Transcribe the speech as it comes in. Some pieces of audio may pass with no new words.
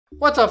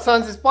What's up,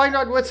 sons? It's Blind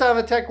Rod with Son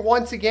of a Tech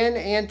once again,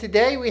 and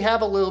today we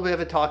have a little bit of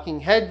a talking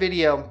head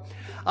video.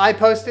 I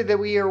posted that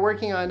we are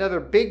working on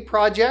another big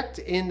project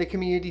in the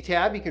community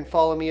tab. You can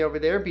follow me over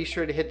there. Be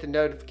sure to hit the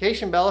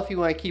notification bell if you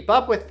want to keep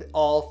up with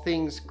all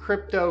things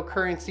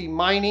cryptocurrency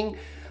mining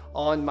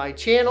on my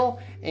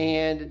channel,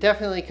 and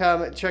definitely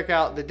come check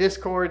out the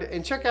Discord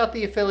and check out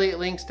the affiliate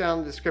links down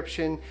in the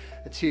description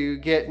to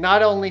get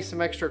not only some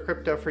extra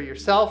crypto for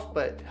yourself,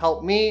 but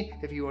help me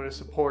if you want to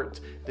support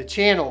the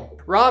channel.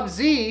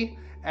 Robz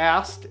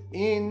asked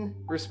in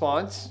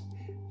response,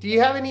 do you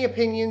have any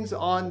opinions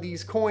on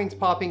these coins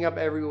popping up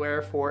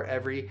everywhere for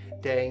every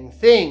dang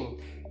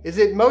thing? Is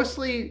it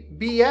mostly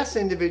BS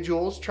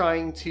individuals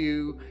trying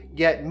to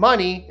get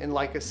money and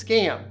like a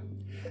scam?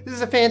 This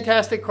is a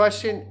fantastic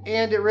question,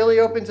 and it really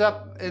opens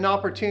up an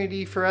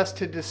opportunity for us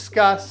to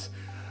discuss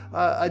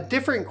a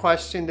different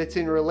question that's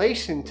in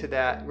relation to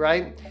that,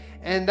 right?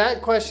 And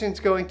that question is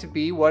going to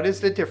be, what is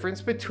the difference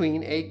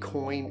between a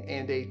coin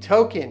and a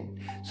token?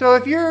 So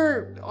if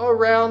you're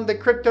around the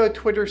crypto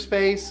Twitter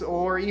space,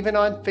 or even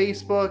on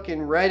Facebook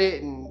and Reddit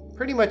and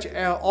pretty much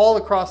all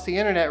across the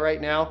internet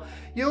right now,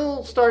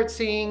 you'll start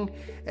seeing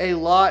a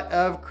lot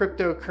of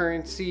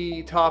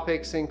cryptocurrency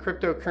topics and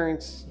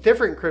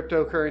different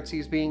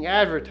cryptocurrencies being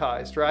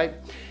advertised, right?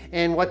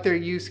 And what their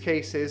use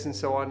case is and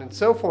so on and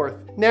so forth.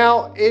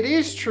 Now, it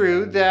is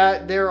true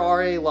that there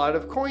are a lot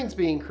of coins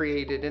being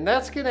created, and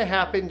that's going to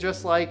happen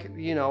just like,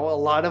 you know, a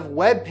lot of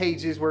web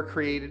pages were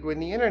created when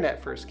the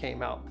internet first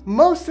came out.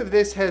 Most of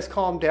this has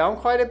calmed down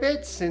quite a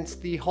bit since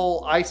the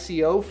whole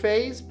ICO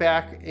phase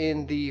back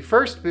in the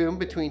first boom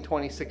between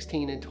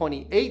 2016 and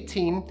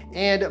 2018,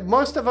 and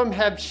most of them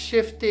have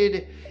shifted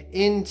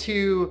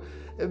into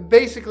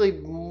basically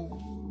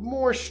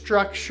more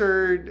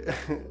structured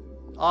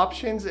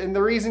options, and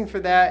the reason for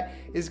that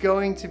is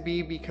going to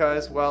be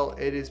because, well,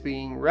 it is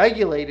being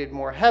regulated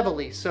more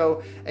heavily.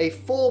 So a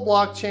full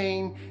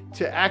blockchain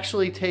to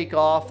actually take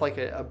off, like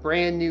a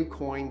brand new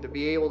coin to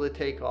be able to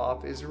take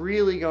off, is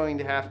really going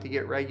to have to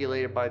get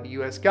regulated by the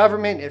US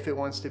government if it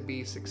wants to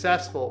be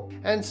successful.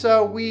 And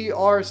so we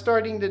are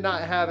starting to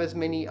not have as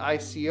many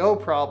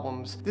ICO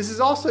problems. This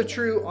is also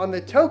true on the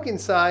token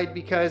side,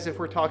 because if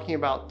we're talking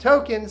about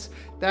tokens,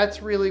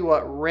 that's really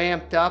what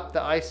ramped up the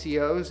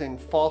ICOs and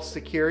false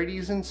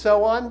securities and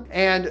so on.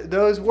 And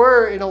those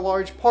were in a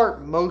large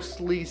part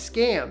mostly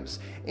scams,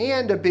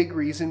 and a big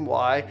reason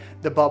why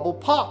the bubble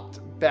popped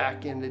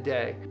back in the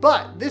day.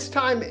 But this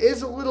time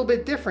is a little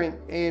bit different,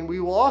 and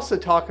we will also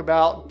talk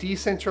about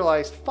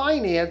decentralized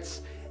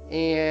finance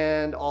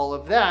and all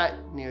of that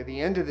near the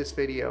end of this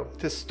video.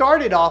 To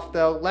start it off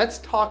though, let's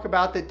talk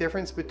about the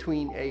difference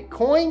between a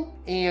coin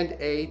and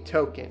a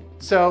token.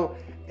 So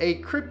a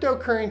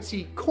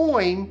cryptocurrency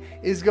coin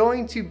is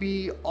going to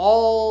be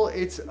all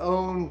its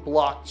own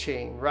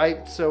blockchain,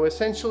 right? So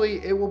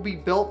essentially it will be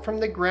built from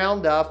the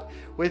ground up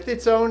with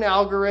its own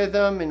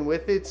algorithm and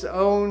with its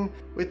own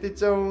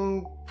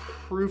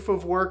proof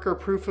of work or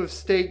proof of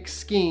stake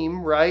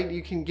scheme, right?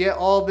 You can get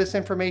all of this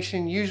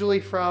information usually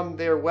from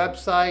their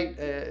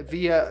website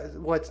via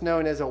what's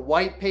known as a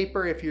white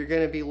paper. If you're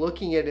going to be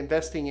looking at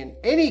investing in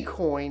any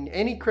coin,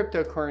 any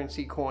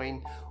cryptocurrency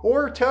coin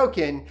or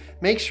token,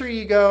 make sure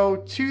you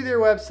go to their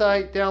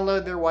website,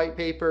 download their white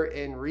paper,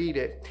 and read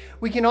it.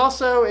 We can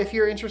also, if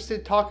you're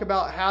interested, talk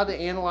about how to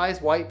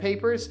analyze white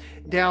papers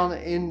down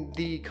in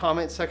the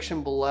comment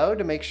section below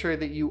to make sure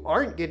that you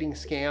aren't getting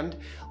scammed.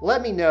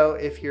 Let me know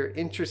if you're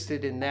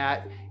interested in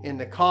that in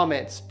the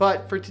comments.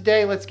 But for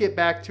today, let's get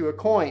back to a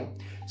coin.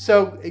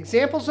 So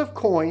examples of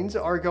coins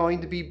are going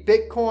to be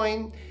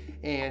Bitcoin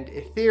and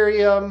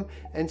Ethereum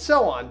and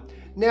so on.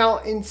 Now,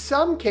 in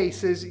some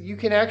cases, you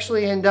can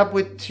actually end up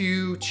with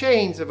two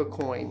chains of a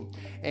coin.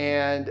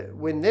 And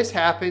when this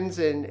happens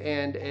and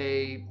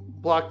a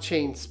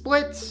blockchain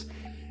splits,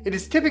 it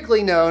is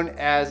typically known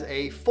as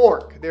a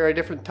fork. There are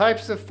different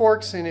types of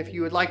forks, and if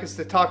you would like us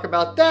to talk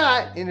about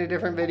that in a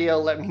different video,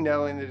 let me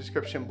know in the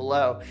description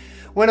below.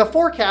 When a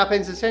fork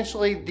happens,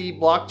 essentially the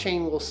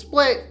blockchain will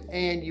split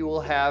and you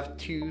will have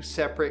two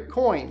separate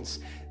coins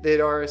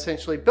that are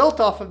essentially built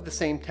off of the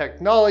same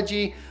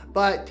technology,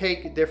 but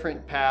take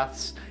different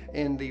paths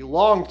in the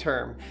long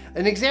term.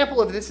 An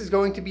example of this is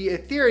going to be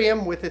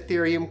Ethereum with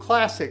Ethereum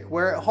Classic,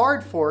 where it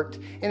hard forked,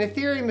 and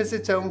Ethereum is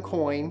its own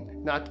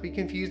coin, not to be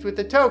confused with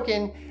the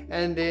token,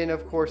 and then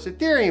of course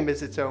Ethereum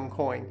is its own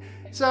coin.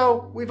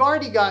 So we've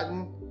already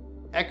gotten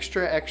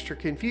extra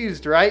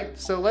confused, right?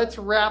 So let's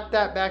wrap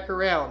that back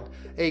around.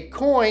 A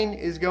coin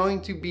is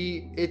going to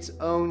be its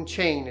own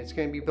chain. It's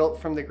going to be built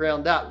from the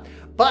ground up.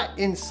 But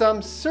in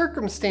some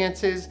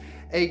circumstances,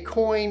 a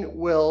coin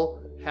will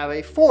have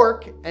a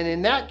fork, and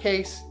in that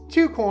case,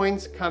 two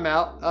coins come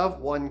out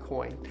of one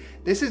coin.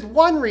 This is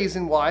one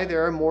reason why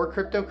there are more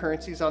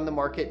cryptocurrencies on the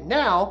market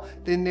now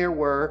than there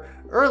were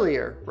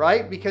earlier,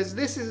 right? Because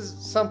this is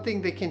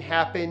something that can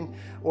happen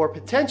or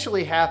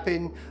potentially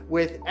happen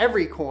with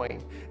every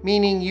coin,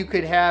 meaning you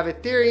could have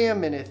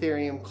Ethereum and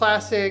Ethereum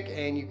Classic,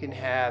 and you can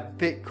have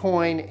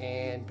Bitcoin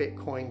and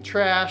Bitcoin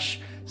Trash,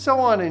 so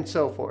on and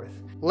so forth.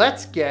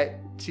 Let's get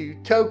to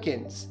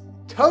tokens.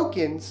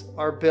 tokens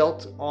are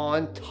built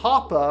on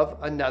top of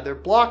another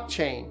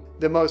blockchain.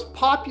 The most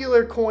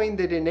popular coin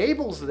that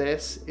enables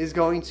this is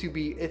going to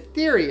be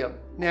Ethereum.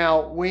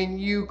 Now, when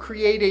you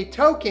create a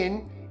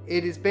token,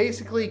 it is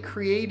basically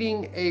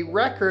creating a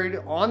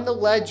record on the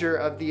ledger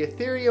of the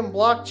Ethereum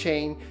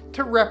blockchain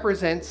to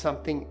represent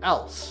something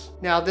else.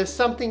 Now, this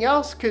something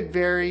else could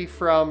vary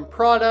from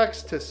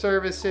products to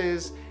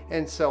services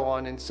and so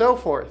on and so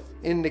forth.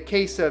 In the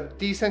case of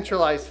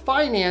decentralized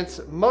finance,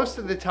 most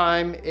of the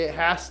time it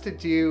has to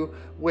do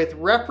with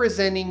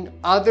representing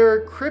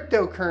other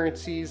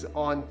cryptocurrencies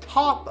on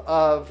top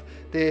of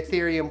the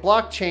Ethereum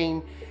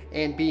blockchain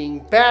and being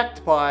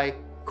backed by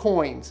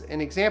coins. An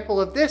example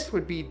of this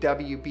would be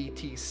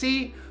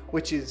WBTC,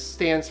 which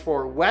stands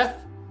for WETH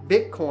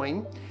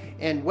Bitcoin.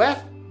 And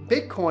WETH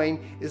Bitcoin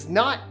is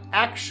not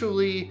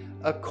actually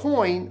a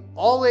coin.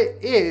 All it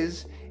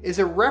is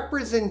a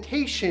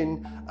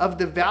representation of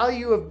the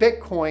value of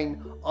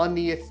Bitcoin on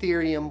the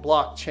Ethereum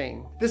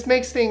blockchain. This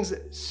makes things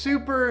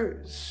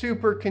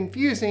super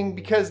confusing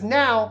because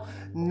now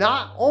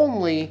not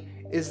only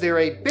is there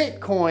a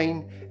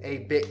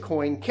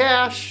Bitcoin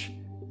Cash,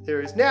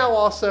 there is now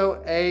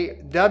also a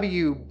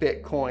W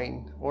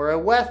Bitcoin or a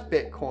WETH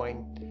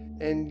Bitcoin,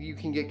 and you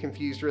can get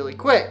confused really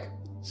quick.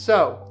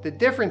 So the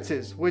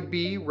differences would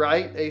be,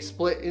 right, a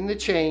split in the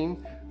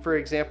chain, for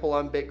example,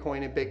 on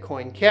Bitcoin and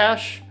Bitcoin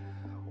Cash,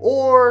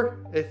 or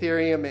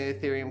Ethereum and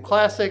Ethereum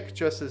Classic,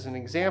 just as an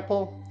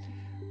example.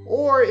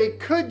 Or it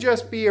could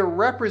just be a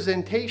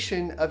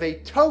representation of a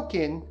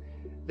token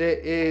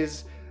that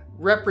is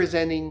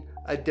representing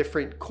a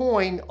different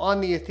coin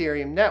on the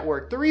Ethereum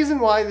network. The reason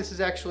why this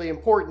is actually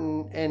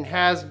important and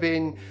has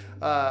been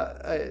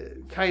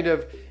kind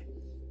of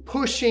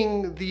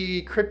pushing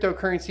the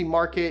cryptocurrency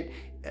market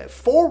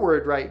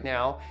forward right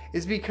now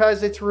is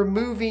because it's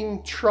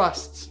removing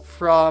trusts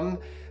from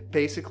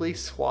basically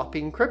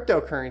swapping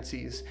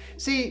cryptocurrencies.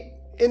 See,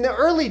 in the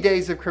early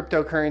days of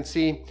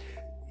cryptocurrency,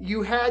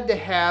 you had to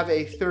have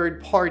a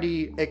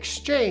third-party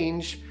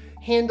exchange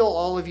handle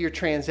all of your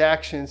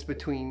transactions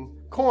between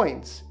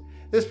coins.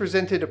 This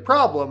presented a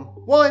problem.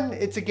 One,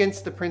 it's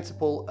against the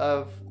principle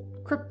of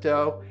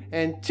crypto,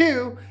 and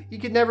two, you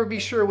could never be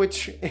sure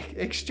which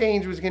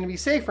exchange was going to be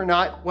safe or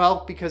not,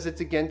 well, because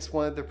it's against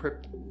one of the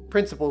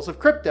principles of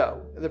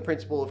crypto. The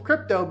principle of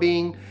crypto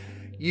being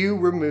you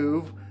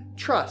remove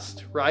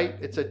trust, right?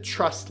 It's a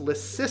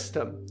trustless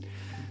system.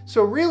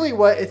 So really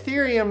what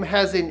Ethereum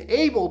has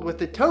enabled with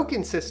the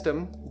token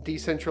system,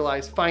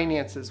 decentralized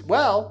finance as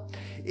well,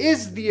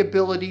 is the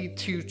ability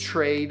to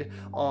trade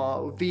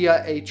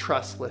via a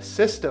trustless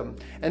system.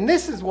 And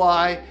this is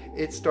why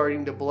it's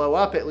starting to blow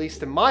up, at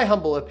least in my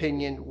humble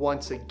opinion,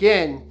 once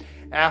again,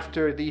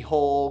 after the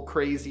whole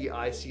crazy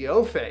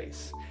ICO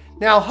phase.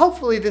 Now,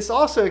 hopefully this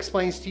also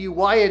explains to you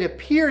why it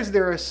appears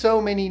there are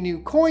so many new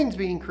coins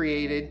being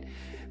created,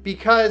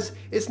 because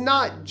it's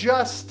not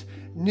just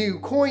new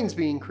coins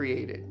being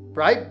created,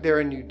 right? There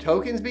are new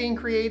tokens being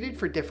created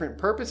for different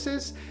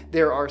purposes.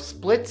 There are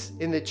splits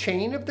in the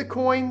chain of the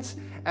coins,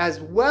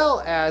 as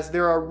well as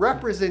there are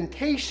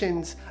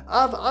representations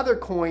of other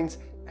coins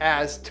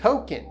as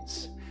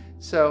tokens.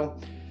 So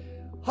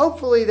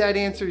hopefully that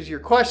answers your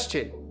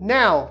question.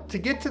 Now, to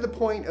get to the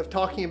point of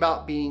talking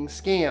about being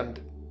scammed.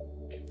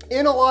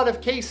 In a lot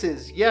of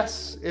cases,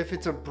 yes, if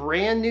it's a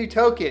brand new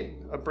token,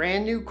 a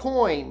brand new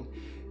coin,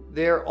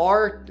 there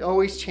are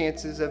always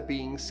chances of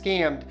being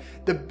scammed.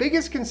 The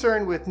biggest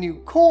concern with new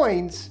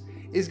coins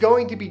is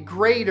going to be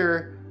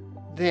greater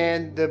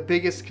than the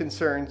biggest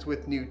concerns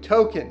with new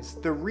tokens.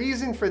 The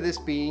reason for this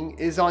being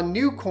is on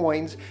new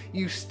coins,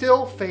 you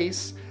still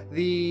face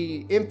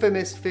the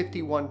infamous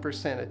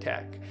 51%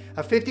 attack.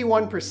 A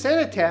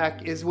 51%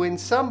 attack is when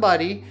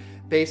somebody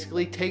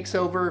basically takes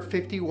over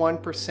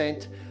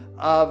 51%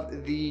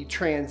 of the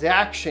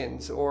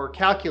transactions, or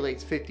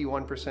calculates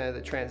 51% of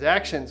the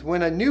transactions.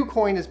 When a new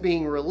coin is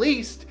being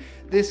released,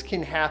 this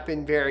can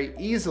happen very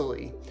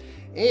easily.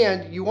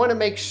 And you want to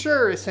make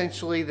sure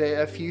essentially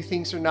that a few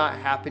things are not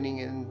happening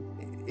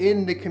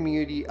in the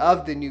community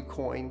of the new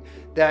coin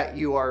that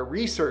you are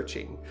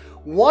researching.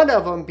 One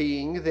of them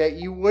being that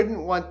you wouldn't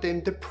want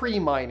them to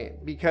pre-mine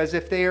it, because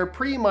if they are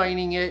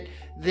pre-mining it,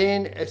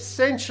 then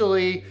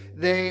essentially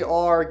they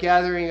are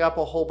gathering up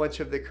a whole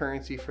bunch of the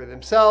currency for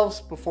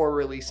themselves before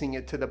releasing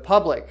it to the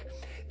public.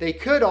 They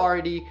could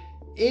already,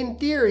 in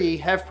theory,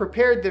 have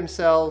prepared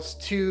themselves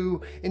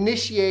to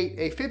initiate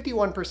a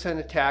 51%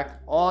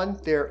 attack on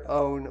their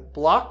own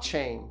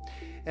blockchain.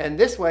 And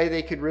this way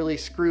they could really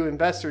screw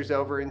investors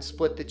over and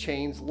split the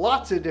chains.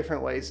 Lots of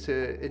different ways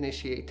to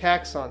initiate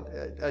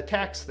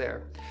attacks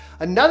there.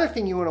 Another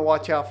thing you want to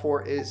watch out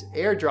for is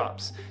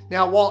airdrops.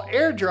 Now, while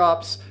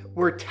airdrops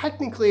were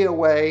technically a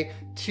way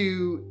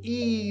to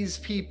ease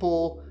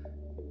people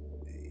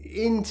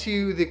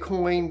into the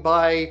coin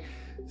by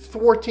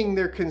thwarting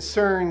their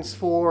concerns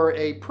for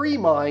a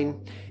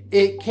pre-mine,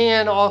 it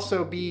can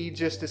also be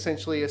just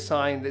essentially a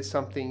sign that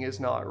something is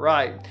not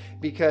right,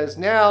 because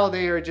now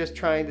they are just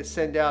trying to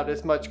send out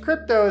as much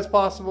crypto as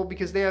possible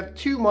because they have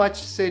too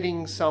much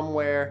sitting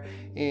somewhere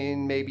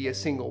in maybe a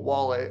single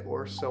wallet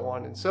or so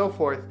on and so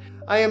forth.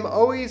 I am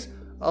always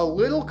a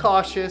little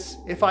cautious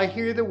if I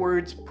hear the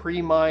words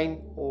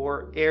pre-mine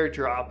or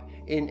airdrop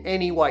in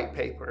any white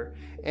paper,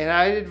 and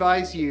I'd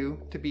advise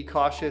you to be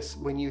cautious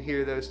when you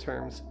hear those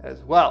terms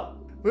as well.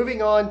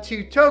 Moving on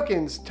to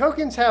tokens.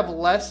 Tokens have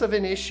less of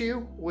an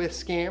issue with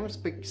scams,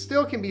 but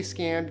still can be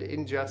scammed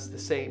in just the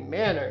same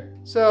manner.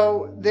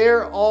 So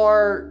there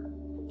are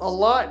a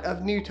lot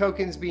of new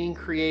tokens being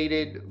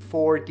created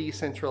for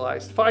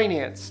decentralized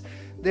finance.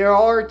 There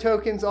are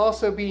tokens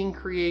also being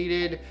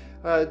created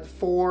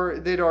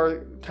that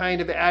are kind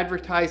of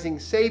advertising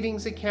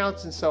savings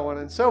accounts and so on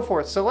and so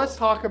forth. So let's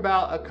talk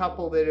about a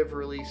couple that have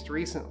released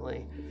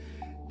recently.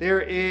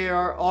 There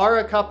are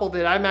a couple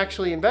that I'm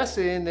actually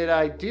invested in that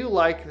I do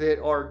like, that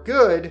are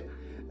good,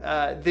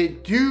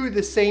 that do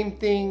the same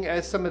thing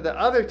as some of the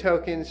other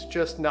tokens,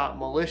 just not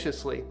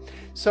maliciously.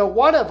 So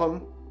one of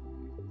them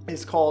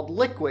is called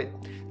Liquid.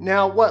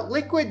 Now what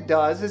Liquid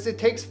does is it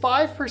takes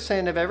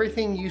 5% of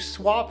everything you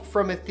swap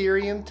from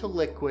Ethereum to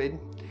Liquid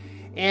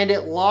and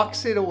it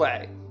locks it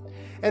away.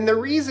 And the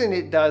reason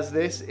it does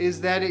this is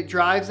that it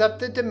drives up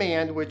the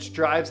demand, which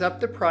drives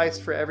up the price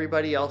for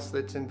everybody else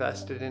that's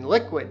invested in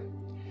Liquid.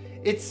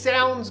 It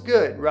sounds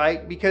good,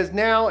 right? Because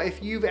now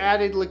if you've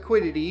added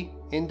liquidity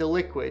into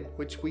Liquid,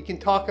 which we can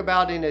talk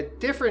about in a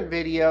different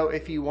video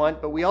if you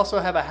want, but we also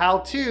have a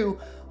how-to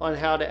on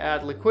how to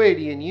add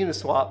liquidity in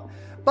Uniswap.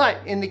 But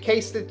in the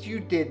case that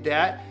you did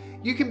that,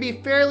 you can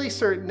be fairly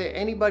certain that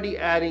anybody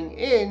adding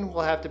in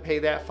will have to pay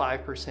that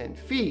 5%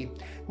 fee.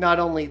 Not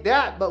only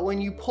that, but when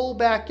you pull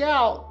back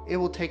out, it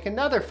will take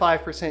another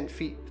 5%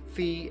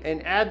 fee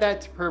and add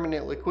that to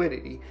permanent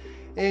liquidity.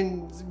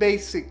 In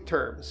basic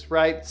terms,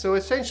 right? So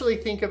essentially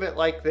think of it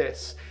like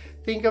this.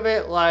 Think of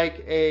it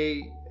like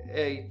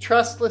a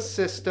trustless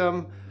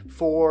system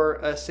for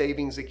a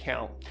savings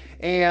account.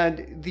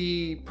 And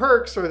the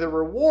perks or the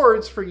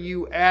rewards for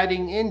you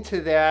adding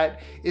into that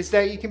is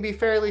that you can be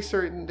fairly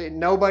certain that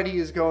nobody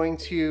is going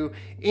to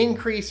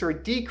increase or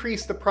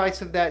decrease the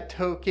price of that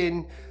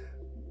token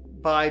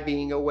by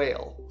being a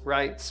whale,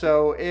 right?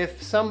 So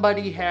if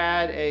somebody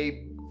had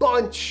a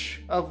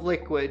bunch of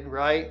Liquid,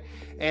 right,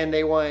 and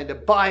they wanted to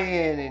buy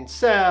in and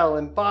sell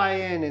and buy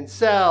in and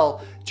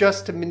sell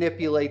just to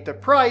manipulate the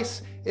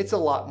price, it's a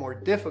lot more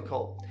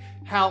difficult.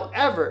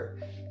 However,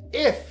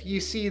 if you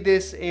see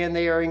this and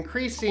they are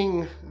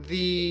increasing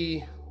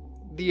the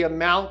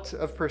amount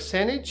of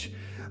percentage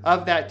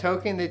of that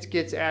token that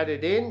gets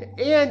added in,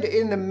 and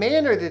in the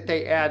manner that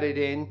they add it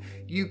in,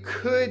 you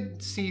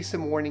could see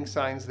some warning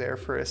signs there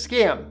for a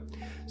scam.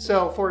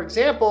 So for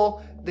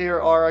example,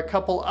 there are a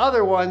couple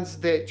other ones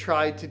that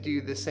tried to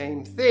do the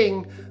same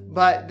thing,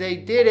 but they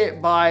did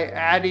it by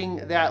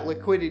adding that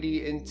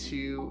liquidity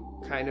into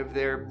kind of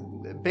their,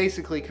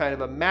 basically kind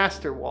of a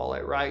master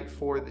wallet, right,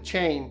 for the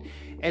chain.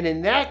 And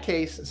in that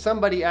case,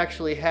 somebody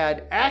actually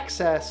had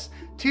access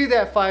to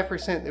that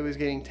 5% that was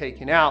getting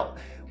taken out,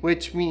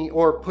 which means,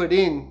 or put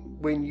in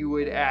when you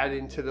would add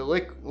into the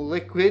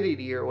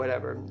liquidity or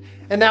whatever.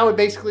 And that would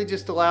basically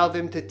just allow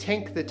them to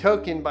tank the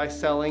token by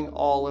selling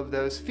all of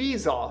those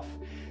fees off.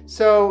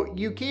 So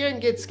you can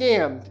get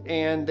scammed,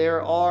 and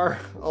there are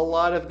a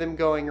lot of them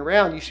going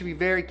around. You should be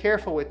very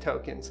careful with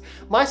tokens.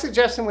 My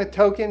suggestion with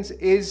tokens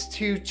is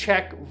to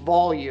check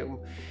volume.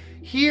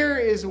 Here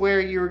is where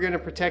you're going to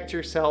protect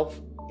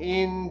yourself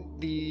in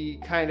the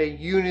kind of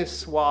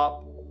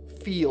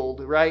Uniswap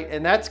field, right?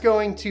 And that's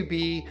going to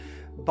be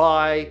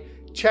by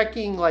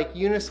checking like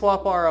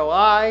Uniswap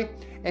ROI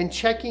and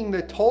checking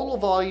the total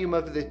volume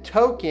of the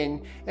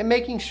token and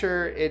making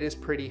sure it is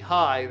pretty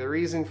high. The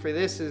reason for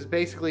this is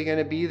basically going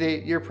to be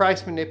that your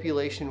price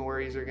manipulation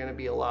worries are going to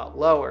be a lot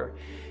lower.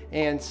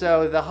 And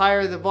so the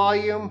higher the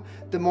volume,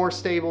 the more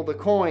stable the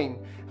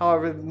coin.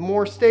 However, the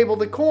more stable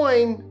the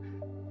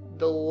coin,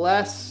 the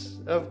less,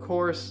 of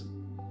course,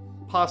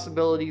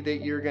 possibility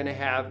that you're going to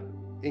have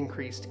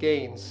increased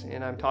gains.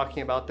 And I'm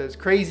talking about those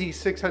crazy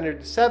 600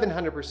 to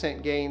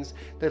 700% gains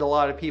that a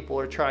lot of people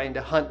are trying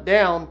to hunt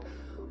down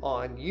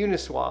on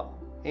Uniswap,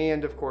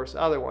 and of course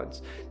other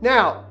ones.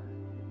 Now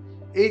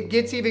it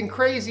gets even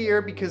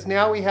crazier because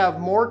now we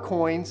have more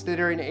coins that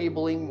are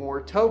enabling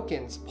more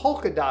tokens.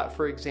 Polkadot,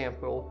 for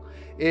example,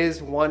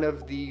 is one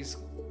of these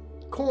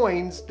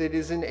coins that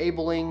is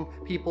enabling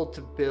people to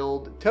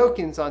build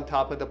tokens on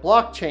top of the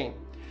blockchain.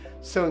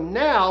 So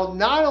now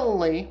not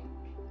only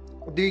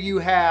do you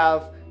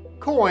have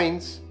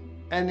coins,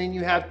 and then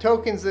you have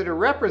tokens that are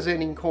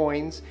representing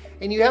coins,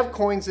 and you have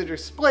coins that are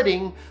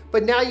splitting,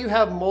 but now you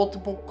have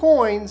multiple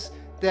coins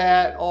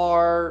that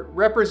are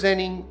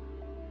representing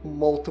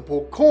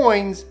multiple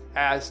coins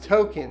as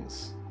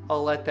tokens.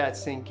 I'll let that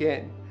sink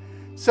in.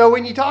 So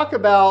when you talk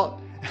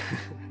about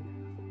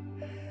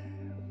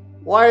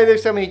why are there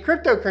so many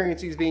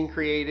cryptocurrencies being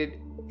created,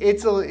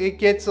 it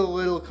gets a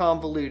little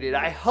convoluted.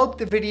 I hope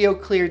the video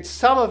cleared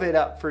some of it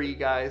up for you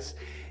guys.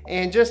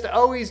 And just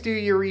always do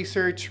your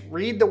research,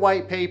 read the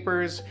white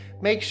papers,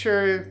 make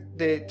sure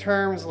that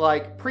terms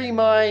like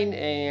pre-mine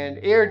and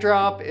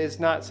airdrop is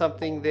not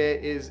something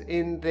that is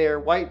in their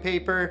white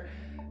paper,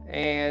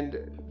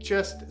 and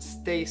just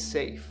stay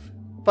safe.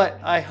 But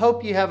I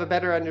hope you have a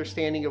better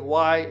understanding of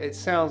why it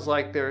sounds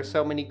like there are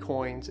so many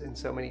coins and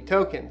so many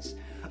tokens.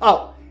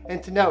 Oh,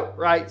 and to note,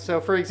 right, so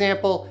for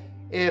example,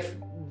 if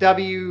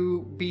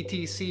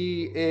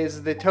WBTC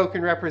is the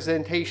token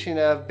representation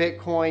of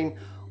Bitcoin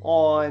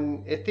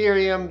on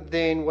Ethereum,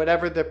 then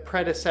whatever the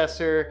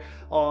predecessor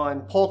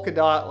on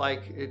Polkadot,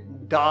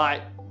 like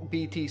dot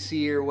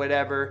BTC or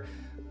whatever,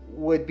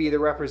 would be the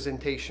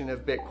representation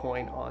of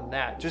Bitcoin on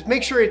that. Just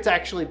make sure it's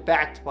actually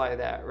backed by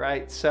that,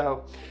 right?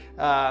 So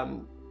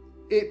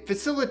it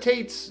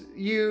facilitates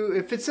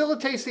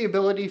the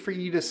ability for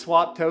you to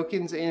swap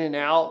tokens in and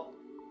out,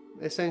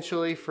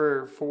 essentially,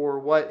 for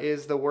what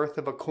is the worth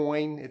of a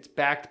coin. It's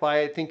backed by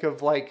it. Think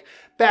of like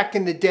back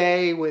in the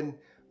day when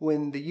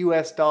the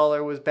US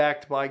dollar was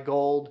backed by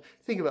gold.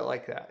 Think of it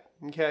like that,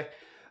 okay?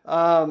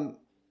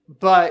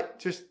 But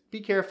just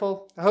be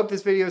careful. I hope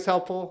this video is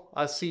helpful.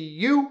 I'll see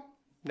you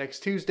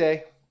next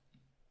Tuesday.